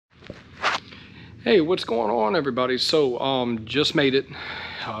Hey, what's going on, everybody? So just made it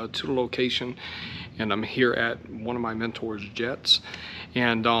to the location, and I'm here at one of my mentor's jets,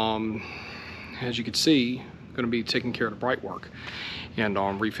 and as you can see, I'm going to be taking care of the brightwork and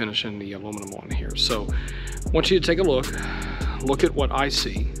refinishing the aluminum on here. So I want you to take a look at what I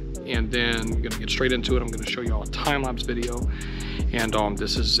see, and then I'm going to get straight into it. I'm going to show you all a time-lapse video, and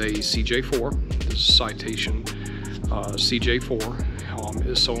this is a CJ4. This is citation CJ4.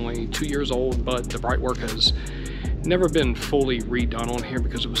 It's only 2 years old, but the brightwork has never been fully redone on here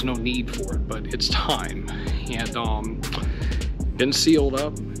because there was no need for it, but it's time. And been sealed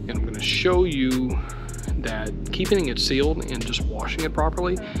up, and I'm going to show you that keeping it sealed and just washing it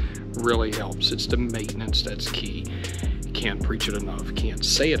properly really helps. It's the maintenance that's key. Can't preach it enough, can't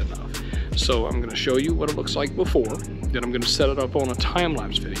say it enough. So I'm going to show you what it looks like before, then I'm going to set it up on a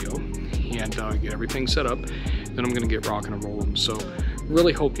time-lapse video and get everything set up. Then I'm going to get rocking and rolling. So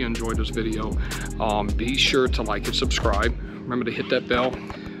really hope you enjoyed this video. Be sure to like and subscribe. Remember to hit that bell,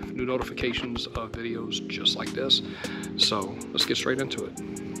 new notifications of videos just like this. So let's get straight into it.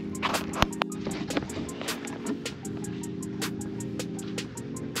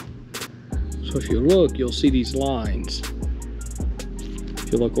 So if you look, you'll see these lines.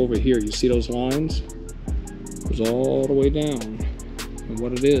 If you look over here, you see those lines? It goes all the way down. And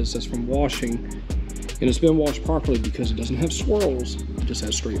what it is, that's from washing. And it's been washed properly because it doesn't have swirls, it just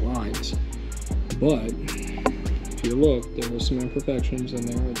has straight lines. But if you look, there are some imperfections in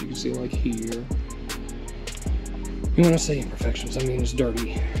there, as you can see, like here. And when I say imperfections, I mean it's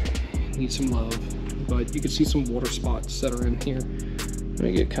dirty, it needs some love. But you can see some water spots that are in here. Let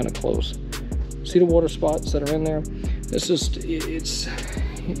me get kind of close. See the water spots that are in there? It's just,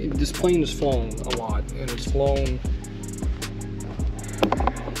 this plane has flown a lot, and it's flown.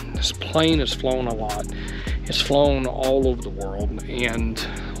 This plane has flown a lot. It's flown all over the world, and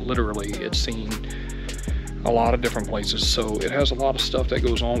literally it's seen a lot of different places. So it has a lot of stuff that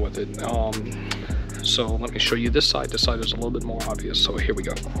goes on with it. So let me show you this side. This side is a little bit more obvious. So here we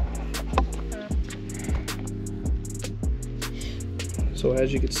go. So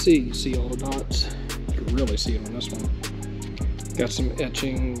as you can see, you see all the dots. You can really see it on this one. Got some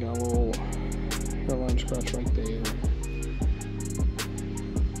etching, got a little hairline scratch right there.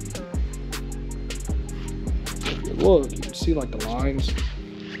 Look, you can see like the lines.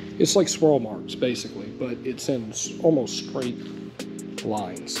 It's like swirl marks basically, but it's in almost straight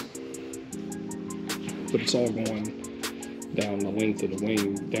lines. But it's all going down the length of the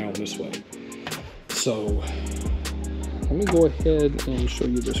wing down this way. So let me go ahead and show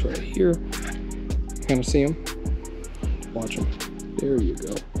you this right here. Kind of see them? Watch them. There you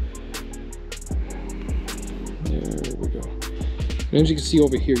go. There we go. And as you can see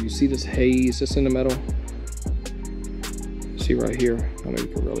over here, you see this haze that's in the metal? See right here? I know you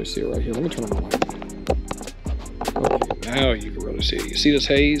can really see it right here. Let me turn on the light. Okay, now you can really see it. You see this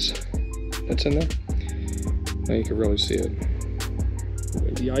haze that's in there? Now you can really see it.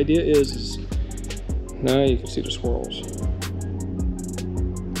 The idea is now you can see the swirls.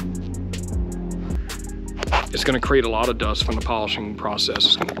 It's going to create a lot of dust from the polishing process.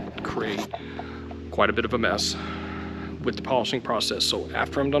 It's going to create quite a bit of a mess with the polishing process. So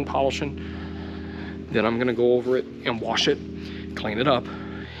after I'm done polishing, then I'm going to go over it and wash it, clean it up,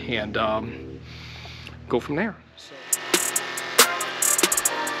 and go from there.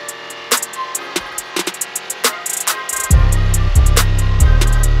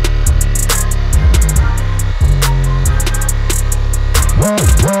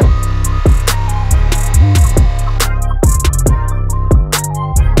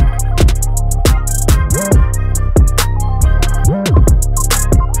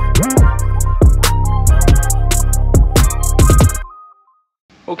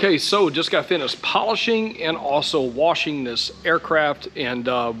 Okay, so just got finished polishing and also washing this aircraft and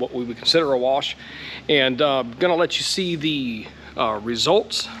what we would consider a wash. And gonna let you see the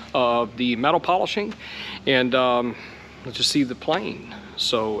results of the metal polishing, and let's just see the plane.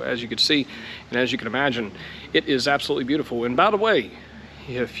 So as you can see, and as you can imagine, it is absolutely beautiful. And by the way,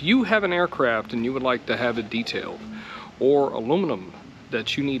 if you have an aircraft and you would like to have it detailed, or aluminum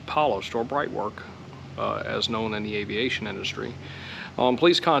that you need polished, or brightwork, as known in the aviation industry,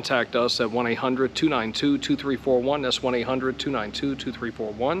 please contact us at 1-800-292-2341. That's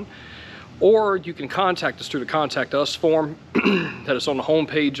 1-800-292-2341. Or you can contact us through the Contact Us form that is on the home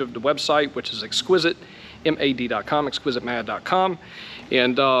page of the website, which is exquisitemad.com, exquisitemad.com.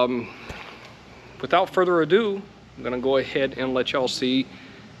 And without further ado, I'm going to go ahead and let y'all see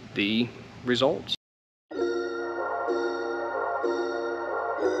the results.